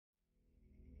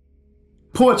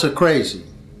Poets are crazy.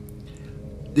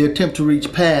 They attempt to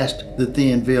reach past the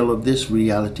thin veil of this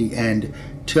reality and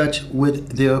touch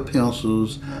with their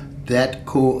pencils that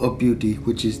core of beauty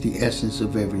which is the essence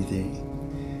of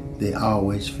everything. They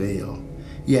always fail,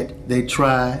 yet they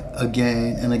try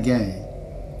again and again,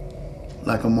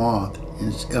 like a moth in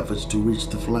its efforts to reach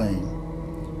the flame.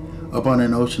 Up on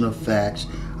an ocean of facts,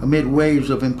 amid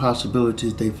waves of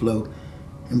impossibilities they float,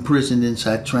 imprisoned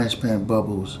inside transparent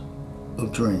bubbles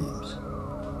of dreams.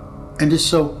 And it's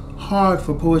so hard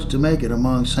for poets to make it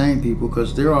among sane people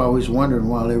because they're always wondering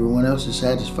while everyone else is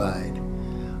satisfied,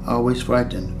 always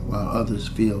frightened while others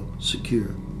feel secure.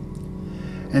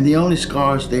 And the only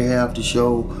scars they have to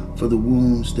show for the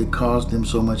wounds that caused them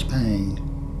so much pain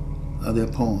are their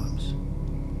poems.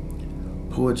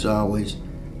 Poets are always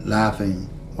laughing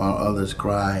while others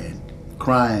cry, and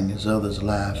crying as others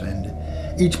laugh,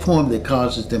 and each poem that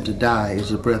causes them to die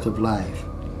is a breath of life.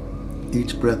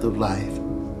 Each breath of life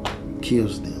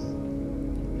kills them.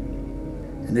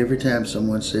 And every time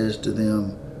someone says to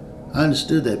them, "I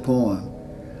understood that poem,"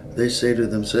 they say to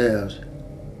themselves,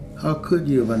 "How could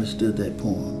you have understood that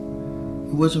poem?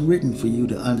 It wasn't written for you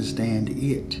to understand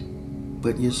it,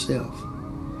 but yourself.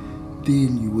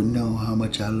 Then you would know how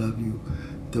much I love you,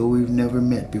 though we've never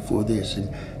met before this, and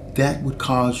that would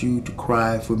cause you to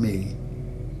cry for me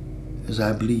as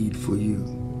I bleed for you.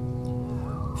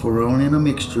 For only in a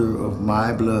mixture of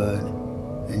my blood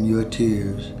and your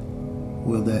tears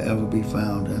will there ever be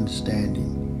found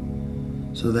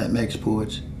understanding." So that makes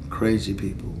poets crazy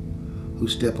people who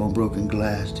step on broken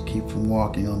glass to keep from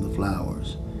walking on the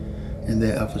flowers in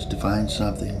their efforts to find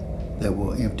something that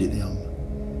will empty them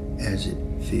as it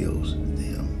fills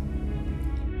them.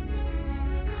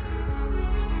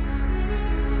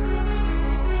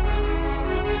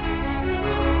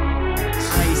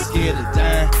 Scared of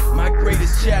dying. My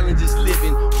greatest challenge is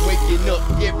living, waking up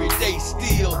every day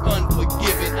still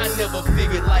unforgiving. I never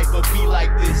figured life would be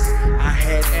like this. I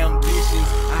had ambitions,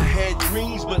 I had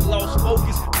dreams, but lost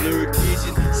focus, blurred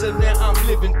vision. So now I'm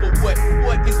living for what?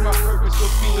 What is my purpose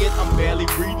for being? I'm barely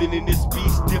breathing in this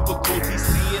beast, difficulty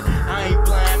seeing. I ain't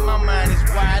blind, my mind is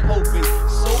wide open.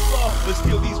 So far, but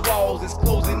still these walls is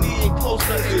closing in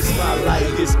closer. It's my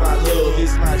life, it's my love,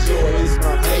 it's my joy, it's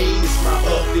my pain, it's my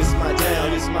up, it's my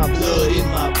down, it's my blood in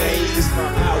my veins, it's my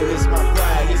power, it's my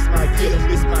pride, it's my gift,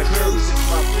 it's my curse, it's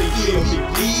my plea. Hear me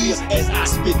please as I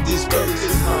spit this verse.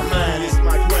 It's my mind, it's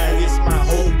my ground.